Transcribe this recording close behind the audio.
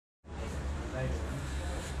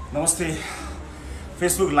नमस्ते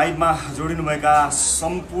फेसबुक लाइभमा जोडिनुभएका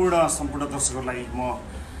सम्पूर्ण दर्शकहरूलाई म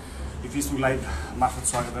यो फेसबुक लाइभ मार्फत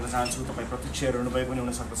स्वागत गर्न चाहन्छु। तपाईँ प्रत्यक्ष हेरिरहनु भएको पनि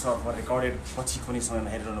हुनसक्दछ अथवा रेकर्डेड पछि कुनै समयमा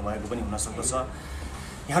हेरिरहनु भएको पनि हुनसक्दछ।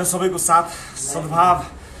 यहाँहरू सबैको साथ सद्भाव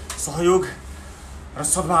सहयोग र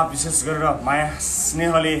सद्भाव विशेष गरेर माया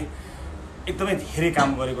स्नेहले एकदमै धेरै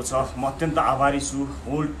काम गरेको छ। म अत्यन्त आभारी छु।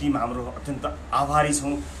 होल टिम हाम्रो अत्यन्त आभारी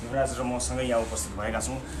छौँ। युवराज र मसँगै यहाँ उपस्थित भएका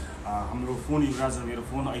छौँ। हाम्रो फोन युवराज र मेरो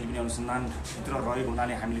फोन अहिले पनि अनुसन्धानभित्र रहेको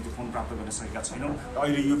हुनाले हामीले त्यो फोन प्राप्त गर्न सकेका छैनौँ र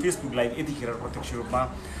अहिले यो फेसबुक लाइभ यतिखेर प्रत्यक्ष रूपमा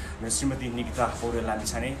मेरो श्रीमती निकिता राबी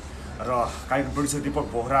लामिछाने र कार्यक्रम प्रोड्युसर दीपक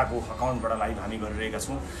बोहराको अकाउन्टबाट लाइभ हामी गरिरहेका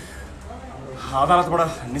छौँ।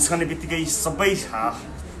 अदालतबाट निस्कने बित्तिकै सबै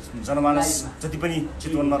जनमानस जति पनि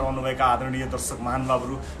चितवनमा रहनुभएका आदरणीय दर्शक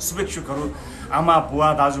महानुभावहरू, शुभेच्छुकहरू, आमा बुवा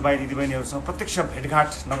दाजुभाइ दिदीबहिनीहरूसँग प्रत्यक्ष भेटघाट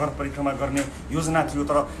नगर परिक्रमा गर्ने योजना थियो,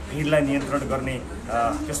 तर भिडलाई नियन्त्रण गर्ने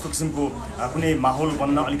त्यस्तो किसिमको कुनै माहौल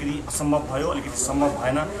बन्न अलिकति असम्भव भयो, अलिकति सम्भव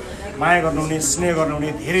भएन। माया गर्नुहुने स्नेह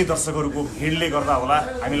गर्नुहुने धेरै दर्शकहरूको भिडले गर्दा होला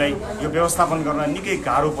हामीलाई यो व्यवस्थापन गर्न निकै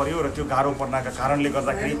गाह्रो पर्यो र त्यो गाह्रो पर्नका कारणले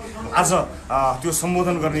गर्दाखेरि आज त्यो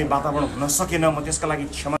सम्बोधन गर्ने वातावरण हुन सकेन। म त्यसका लागि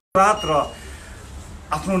क्षमा र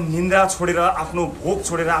आफ्नो निन्द्रा छोडेर, आफ्नो भोक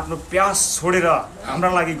छोडेर, आफ्नो प्यास छोडेर हाम्रा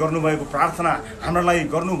लागि गर्नुभएको प्रार्थना, हाम्रा लागि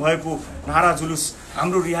गर्नुभएको नारा जुलुस,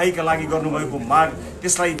 हाम्रो रिहाईका लागि गर्नुभएको माग,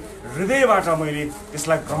 त्यसलाई हृदयबाट मैले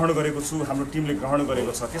त्यसलाई ग्रहण गरेको छु। हाम्रो टिमले ग्रहण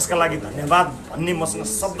गरेको छ। त्यसका लागि धन्यवाद भन्ने मसँग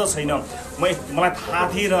शब्द छैन। मलाई थाहा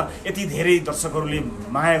थिएन यति धेरै दर्शकहरूले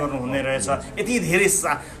माया गर्नुहुने रहेछ, यति धेरै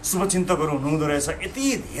शुभचिन्तकहरू हुनुहुँदो रहेछ, यति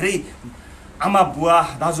धेरै आमा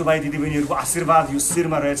बुवा दाजुभाइ दिदीबहिनीहरूको आशीर्वाद यो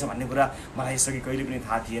शिरमा रहेछ भन्ने कुरा मलाई यसअघि कहिले पनि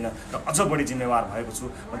थाहा थिएन र अझ बढी जिम्मेवार भएको छु।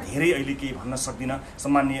 म धेरै अहिले केही भन्न सक्दिनँ।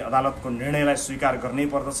 सम्माननीय अदालतको निर्णयलाई स्वीकार गर्नै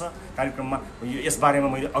पर्दछ। कार्यक्रममा यसबारेमा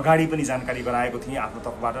मैले अगाडि पनि जानकारी गराएको थिएँ आफ्नो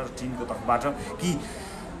तर्फबाट र टिमको तर्फबाट कि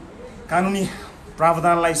कानुनी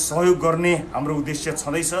प्रावधानलाई सहयोग गर्ने हाम्रो उद्देश्य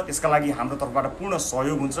छँदैछ। त्यसका लागि हाम्रो तर्फबाट पूर्ण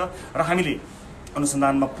सहयोग हुन्छ र हामीले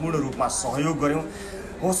अनुसन्धानमा पूर्ण रूपमा सहयोग गऱ्यौँ।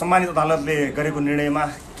 हो, सम्मानित अदालतले गरेको निर्णयमा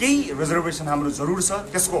केही रिजर्भेसन हाम्रो जरुर छ।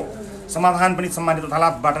 त्यसको समाधान पनि सम्मानित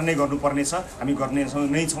अदालतबाट नै गर्नुपर्नेछ। हामी गर्ने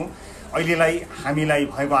नै छौँ। अहिलेलाई हामीलाई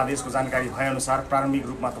भएको आदेशको जानकारी भएअनुसार प्रारम्भिक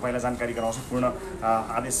रूपमा तपाईँलाई जानकारी गराउँछु। पूर्ण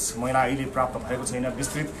आदेश मलाई अहिले प्राप्त भएको छैन।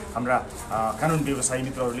 विस्तृत हाम्रा कानुन व्यवसायी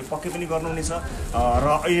मित्रहरूले पक्कै पनि गर्नुहुनेछ र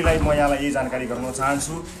अहिलेलाई म यहाँलाई यही जानकारी गराउन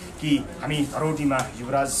चाहन्छु कि हामी धरौटीमा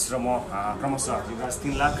युवराज र म क्रमशः युवराज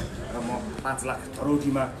 3 लाख र म 5 लाख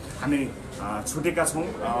धरौटीमा हामी छुटेका छौँ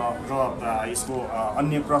र यसको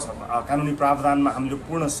अन्य कानुनी प्रावधानमा हामीले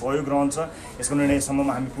पूर्ण सहयोग रहन्छ। यसको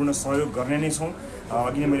निर्णयसम्ममा हामी पूर्ण सहयोग गर्ने नै छौँ।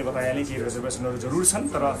 अघि नै मैले बताइहालेँ केही रिजर्भेसनहरू जरुर छन्,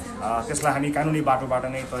 तर त्यसलाई हामी कानुनी बाटोबाट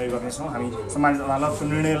नै तय गर्नेछौँ। हामी सम्मानित अदालतको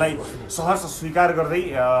निर्णयलाई सहर्ष स्वीकार गर्दै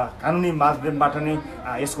कानुनी माध्यमबाट नै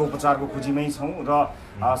यसको उपचारको खोजीमै छौँ र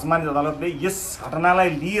सम्मानित अदालतले यस घटनालाई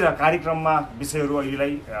लिएर कार्यक्रममा विषयहरू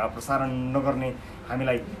अहिलेलाई प्रसारण नगर्ने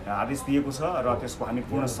हामीलाई आदेश दिएको छ र त्यसको हामी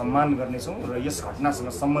पूर्ण सम्मान गर्नेछौँ र यस घटनासँग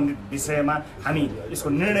सम्बन्धित विषयमा हामी यसको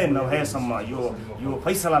निर्णय नभएसम्म यो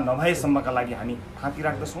फैसला नभएसम्मका लागि हामी थाँती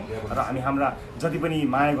राख्दछौँ र हामी हाम्रा जति पनि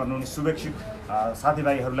माया गर्नुहुने शुभेच्छुक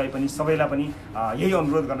साथीभाइहरूलाई पनि सबैलाई पनि यही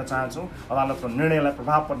अनुरोध गर्न चाहन्छौँ। अदालतको निर्णयलाई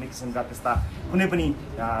प्रभाव पर्ने किसिमका त्यस्ता कुनै पनि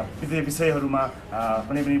विषयहरूमा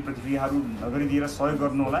कुनै पनि प्रतिक्रियाहरू नगरिदिएर सहयोग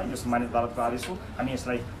गर्नुहोला। यो सम्मानित अदालतको आदेश हो। हामी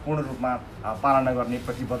यसलाई पूर्ण रूपमा पालना गर्ने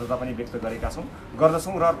प्रतिबद्धता पनि व्यक्त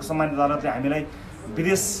गर्दछौँ र सम्मानित अदालतले हामीलाई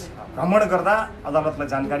विदेश भ्रमण गर्दा अदालतलाई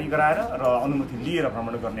जानकारी गराएर र अनुमति लिएर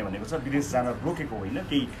भ्रमण गर्ने भनेको छ। विदेश जान रोकेको होइन।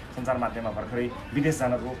 केही सञ्चार माध्यममा भर्खरै विदेश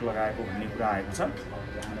जान रोक लगाएको भन्ने कुरा आएको छ।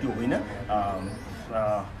 त्यो होइन।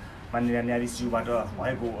 माननीय न्यायाधीशज्यूबाट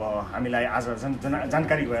भएको हामीलाई आज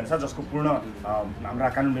जानकारी गएअनुसार, जसको पूर्ण हाम्रा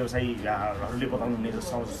कानुन व्यवसायीहरूले बताउनुहुने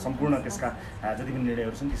सम्पूर्ण त्यसका जति पनि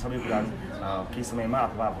निर्णयहरू छन् ती सबै कुराहरू केही समयमा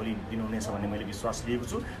अथवा भोलि दिनुहुनेछ भन्ने मैले विश्वास लिएको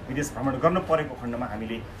छु। विदेश भ्रमण गर्न परेको खण्डमा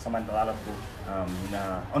हामीले सम्मानित अदालतको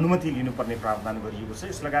अनुमति लिनुपर्ने प्रावधान गरिएको छ।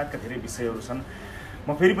 यस लगायतका धेरै विषयहरू छन्।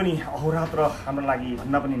 म फेरि पनि अहोरात्र हाम्रो लागि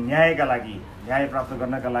भन्दा पनि न्यायका लागि, न्याय प्राप्त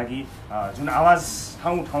गर्नका लागि जुन आवाज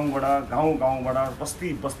ठाउँबाट, गाउँबाट,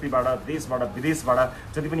 बस्तीबाट, देशबाट, विदेशबाट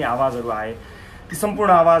जति पनि आवाजहरू आए, ती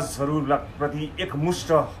सम्पूर्ण आवाजहरूप्रति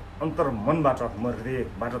एकमुष्ट अन्तर्मनबाट म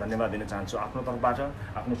हृदयबाट धन्यवाद दिन चाहन्छु। आफ्नो तर्फबाट,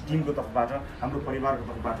 आफ्नो टिमको तर्फबाट, हाम्रो परिवारको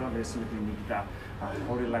तर्फबाट, मेरो श्रीमती निकिता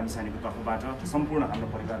राबी लामिछानेको तर्फबाट, सम्पूर्ण हाम्रो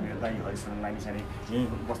परिवार, मेरो दाइ हरिशरण लामिछाने यहीँ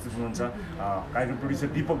उपस्थित हुनुहुन्छ। कार्यक्रम प्रोड्युसर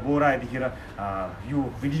दीपक बोहरा यतिखेर यो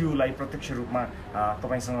भिडियोलाई प्रत्यक्ष रूपमा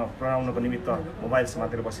तपाईँसँग पुर्याउनको निमित्त मोबाइल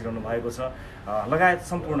समातेर बसिरहनु भएको छ। लगायत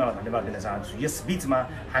सम्पूर्ण धन्यवाद दिन चाहन्छु। यस बिचमा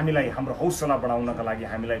हामीलाई हाम्रो हौसला बढाउनका लागि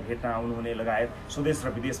हामीलाई भेट्न आउनुहुने लगायत स्वदेश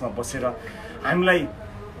र विदेशमा बसेर हामीलाई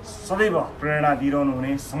सदैव प्रेरणा दिइरहनु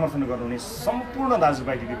हुने समर्थन गर्नुहुने सम्पूर्ण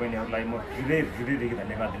दाजुभाइ दिदीबहिनीहरूलाई म हृदयदेखि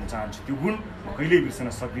धन्यवाद दिन चाहन्छु। त्यो गुण म कहिल्यै बिर्सन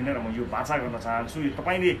सक्दिनँ र म यो वाचा गर्न चाहन्छु। यो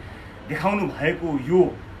तपाईँले देखाउनु भएको यो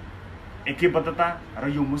ऐक्यबद्धता र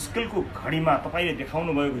यो मुस्किलको घडीमा तपाईँले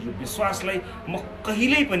देखाउनु भएको यो विश्वासलाई म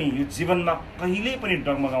कहिल्यै पनि यो जीवनमा कहिल्यै पनि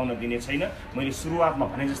डगमगाउन दिने छैन। मैले सुरुवातमा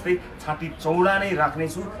भने जस्तै छाती चौडा नै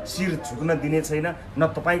राख्नेछु, शिर झुक्न दिने छैन, न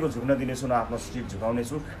तपाईँको झुक्न दिनेछु न आफ्नो शिर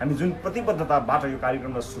झुकाउनेछु। हामी जुन प्रतिबद्धताबाट यो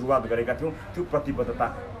कार्यक्रमलाई सुरुवात गरेका थियौँ त्यो प्रतिबद्धता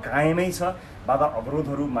कायमै छ। बाधा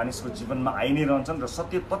अवरोधहरू मानिसको जीवनमा आइ नै रहन्छन् र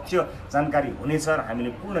सत्य तथ्य जानकारी हुनेछ र हामीले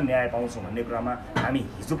पूर्ण न्याय पाउँछौँ भन्ने कुरामा हामी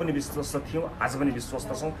हिजो पनि विश्वस्त थियौँ, आज पनि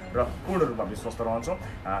विश्वस्त छौँ र पूर्ण रूपमा विश्वस्त रहन्छौँ।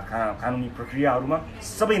 कानुनी प्रक्रियाहरूमा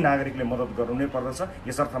सबै नागरिकले मद्दत गर्नु नै पर्दछ,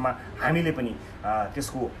 यसर्थमा हामीले पनि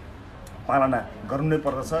त्यसको पालना गर्नु नै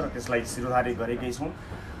पर्दछ र त्यसलाई शिरोधार्य गरेकै छौँ।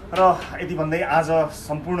 र यति भन्दै आज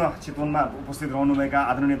सम्पूर्ण चितवनमा उपस्थित रहनुभएका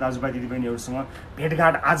आदरणीय दाजुभाइ दिदीबहिनीहरूसँग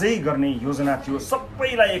भेटघाट आजै गर्ने योजना थियो।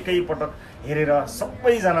 सबैलाई एकैपटक हेरेर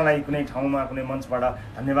सबैजनालाई कुनै ठाउँमा कुनै मञ्चबाट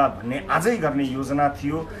धन्यवाद भन्ने आजै गर्ने योजना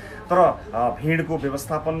थियो, तर भिडको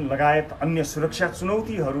व्यवस्थापन लगायत अन्य सुरक्षा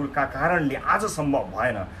चुनौतीहरूका कारणले आज सम्भव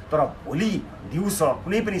भएन। तर भोलि दिउँसो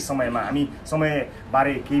कुनै पनि समयमा हामी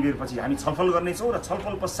समयबारे केही बेरपछि हामी छलफल गर्नेछौँ र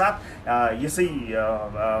छलफल पश्चात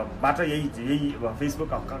यसैबाट यही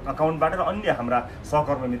फेसबुक अकाउन्टबाट र अन्य हाम्रा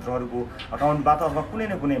सहकर्मी मित्रहरूको अकाउन्टबाट अथवा कुनै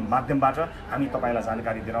न कुनै माध्यमबाट हामी तपाईँलाई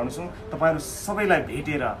जानकारी दिलाउनेछौँ। तपाईँहरू सबैलाई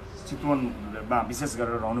भेटेर चितवनमा विशेष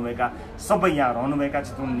गरेर रहनुभएका सबै यहाँ रहनुभएका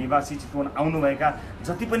चितवन निवासी, चितवन आउनुभएका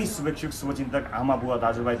जति पनि शुभेच्छुक शुभचिन्तक आमा बुवा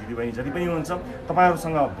दाजुभाइ दिदीबहिनी जति पनि हुनुहुन्छ,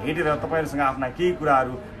 तपाईँहरूसँग भेटेर तपाईँहरूसँग आफ्ना केही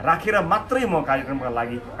कुराहरू राखेर मात्रै म कार्यक्रमका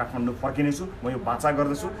लागि काठमाडौँ फर्किनेछु। म यो वाचा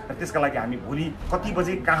गर्दछु र त्यसका लागि हामी भोलि कति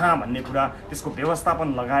बजे कहाँ भन्ने कुरा त्यसको व्यवस्थापन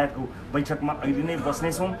लगायतको बैठकमा अहिले नै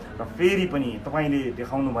बस्नेछौँ र फेरि पनि तपाईँले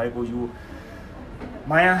देखाउनु भएको यो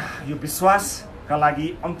माया, यो विश्वासका लागि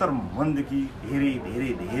अन्तर्मनदेखि धेरै धेरै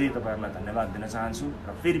धेरै तपाईँहरूलाई धन्यवाद दिन चाहन्छु र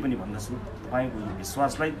फेरि पनि भन्दछु तपाईँको यो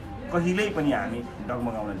विश्वासलाई कहिल्यै पनि हामी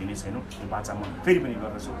डगमगाउन दिने छैनौँ। यो वाचा म फेरि पनि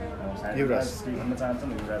गर्दछु। युवराज भन्न चाहन्छु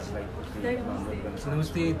युवराजलाई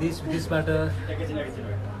नमस्ते। देश विदेशबाट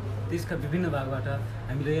देशका विभिन्न भागबाट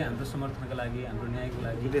हामीले हाम्रो समर्थनका लागि, हाम्रो न्यायको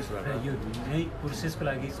लागि र यो न्यायिक प्रोसेसको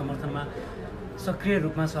लागि समर्थनमा सक्रिय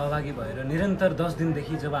रूपमा सहभागी भएर निरन्तर 10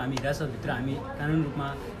 दिनदेखि जब हामी हिरासतभित्र हामी कानुन रूपमा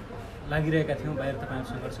लागिरहेका थियौँ, बाहिर तपाईँहरू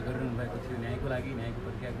सङ्घर्ष गरिरहनु भएको थियो न्यायको लागि, न्यायको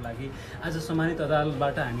प्रक्रियाको लागि। आज सम्मानित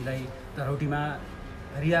अदालतबाट हामीलाई धरौटीमा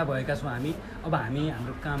रिहा भएका छौँ हामी। अब हामी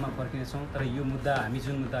हाम्रो काममा फर्किनेछौँ। तर यो मुद्दा हामी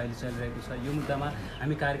जुन मुद्दा अहिले चलिरहेको छ यो मुद्दामा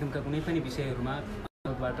हामी कार्यक्रमका कुनै पनि विषयहरूमा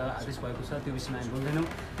बाट आदेश भएको छ त्यो विषयमा हामी बोल्दैनौँ।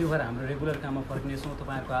 त्यो भएर हाम्रो रेगुलर काममा फर्किनेछौँ।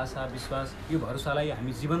 तपाईँहरूको आशा विश्वास यो भरोसालाई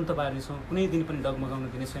हामी जीवन्त पार्नेछौँ, कुनै दिन पनि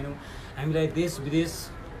डगमगाउन दिने छैनौँ। हामीलाई देश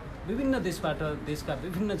विदेश विभिन्न देशबाट, देशका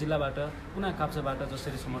विभिन्न जिल्लाबाट, कुना काप्चाबाट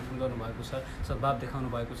जसरी समर्थन गर्नुभएको छ, सद्भाव देखाउनु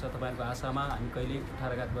भएको छ, तपाईँहरूको आशामा हामी कहिल्यै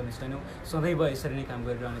कुठाराघात गर्ने छैनौँ। सदैव यसरी नै काम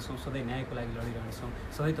गरिरहनेछौँ, सधैँ न्यायको लागि लडिरहनेछौँ,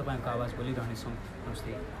 सधैँ तपाईँको आवाज बोलिरहनेछौँ।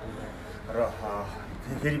 नमस्ते। र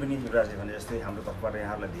फेरि पनि युवराजले भने जस्तै हाम्रो तर्फबाट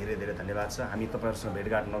यहाँहरूलाई धेरै धेरै धन्यवाद छ। हामी तपाईँहरूसँग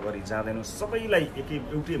भेटघाट नगरी जाँदैनौँ। सबैलाई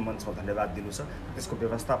एउटै मञ्चमा धन्यवाद दिनु छ। त्यसको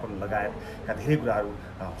व्यवस्थापन लगायतका धेरै कुराहरू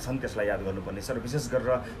छन्, त्यसलाई याद गर्नुपर्नेछ। र विशेष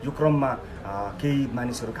गरेर यो क्रममा केही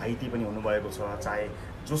मानिसहरू घाइते पनि हुनुभएको छ, चाहे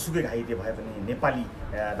जोसुकै घाइते भए पनि नेपाली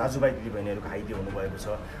दाजुभाइ दिदीबहिनीहरू घाइते हुनुभएको छ।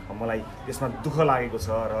 मलाई त्यसमा दुःख लागेको छ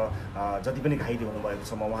र जति पनि घाइते हुनुभएको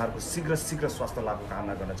छ म उहाँहरूको शीघ्र स्वास्थ्य लाभको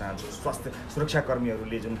कामना गर्न चाहन्छु। स्वास्थ्य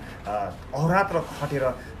सुरक्षाकर्मीहरूले जुन अहोरात्र खटेर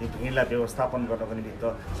यो भिडलाई व्यवस्थापन गर्नको निमित्त,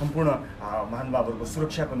 सम्पूर्ण महानुभावहरूको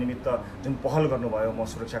सुरक्षाको निमित्त जुन पहल गर्नुभयो, म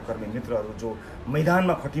सुरक्षाकर्मी मित्रहरू जो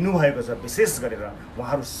मैदानमा खटिनु भएको छ विशेष गरेर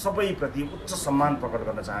उहाँहरू सबैप्रति उच्च सम्मान प्रकट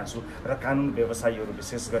गर्न चाहन्छु। र कानुन व्यवसायीहरू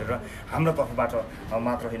विशेष गरेर हाम्रो तर्फबाट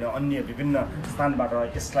मात्र होइन अन्य विभिन्न स्थानबाट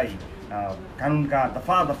यसलाई कानुनका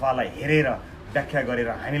दफालाई हेरेर व्याख्या गरेर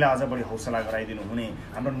हामीलाई अझ बढी हौसला गराइदिनु हुने,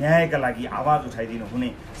 हाम्रो न्यायका लागि आवाज उठाइदिनु हुने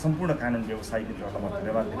सम्पूर्ण कानुन व्यवसायी मित्रहरूलाई म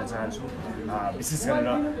धन्यवाद दिन चाहन्छु। विशेष गरेर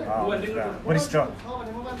वरिष्ठ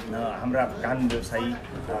हाम्रा कानुन व्यवसायी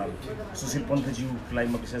सुशील पन्थज्यूलाई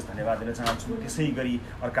म विशेष धन्यवाद दिन चाहन्छु। त्यसै गरी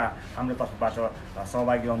अर्का हाम्रो तर्फबाट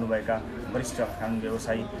सहभागी रहनुभएका वरिष्ठ कानुन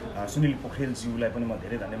व्यवसायी सुनिल पोखरेलज्यूलाई पनि म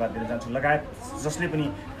धेरै धन्यवाद दिन चाहन्छु। लगायत जसले पनि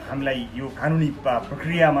हामीलाई यो कानुनी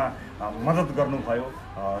प्रक्रियामा मद्दत गर्नुभयो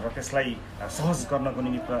र त्यसलाई सहज गर्नको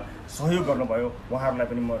निमित्त सहयोग गर्नुभयो, उहाँहरूलाई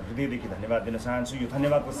पनि म हृदयदेखि धन्यवाद दिन चाहन्छु। यो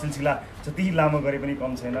धन्यवादको सिलसिला जति लामो गरे पनि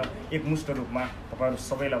कम छैन। एकमुष्ट रूपमा तपाईँहरू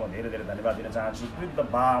सबैलाई म धेरै धेरै धन्यवाद दिन चाहन्छु। वृद्ध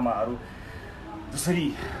बाआमाहरू जसरी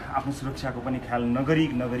आफ्नो सुरक्षाको पनि ख्याल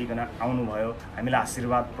नगरिकन आउनुभयो, हामीलाई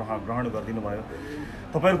आशीर्वाद ग्रहण गरिदिनु भयो।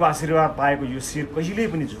 तपाईँहरूको आशीर्वाद पाएको यो शिर कहिल्यै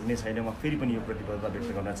पनि झुक्ने छैन। म फेरि पनि यो प्रतिबद्धता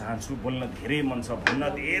व्यक्त गर्न चाहन्छु। बोल्न धेरै मन छ, भन्न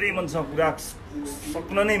धेरै मन छ, कुरा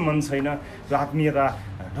सक्न नै मन छैन। त्यो आत्मीयता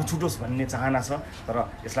नछुटोस् भन्ने चाहना छ, तर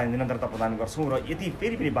यसलाई निरन्तरता प्रदान गर्छौँ र यति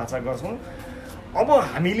फेरि पनि वाचा गर्छौँ। अब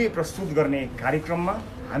हामीले प्रस्तुत गर्ने कार्यक्रममा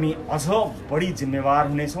हामी अझ बढी जिम्मेवार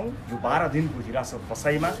हुनेछौँ। यो 12 दिनको हिरासत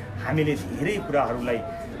बसाइमा हामीले धेरै कुराहरूलाई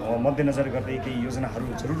मध्यनजर गर्दै केही योजनाहरू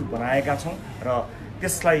जरुर बनाएका छौँ र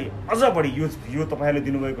त्यसलाई अझ बढी यो तपाईँहरूले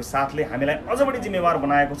दिनुभएको साथले हामीलाई अझ बढी जिम्मेवार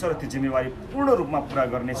बनाएको छ र त्यो जिम्मेवारी पूर्ण रूपमा पुरा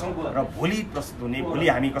गर्नेछौँ र भोलि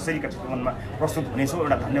हामी कसरी चितवनमा प्रस्तुत हुनेछौँ,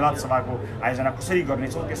 एउटा धन्यवाद सभाको आयोजना कसरी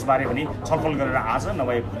गर्नेछौँ त्यसबारे पनि छलफल गरेर आज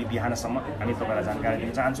नभए भोलि बिहानसम्म हामी तपाईँलाई जानकारी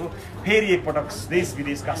दिन चाहन्छौँ। फेरि एकपटक देश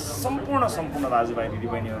विदेशका सम्पूर्ण दाजुभाइ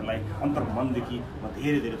दिदीबहिनीहरूलाई अन्तर्मनदेखि म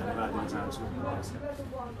धेरै धेरै धन्यवाद दिन चाहन्छु।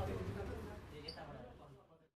 नमस्कार।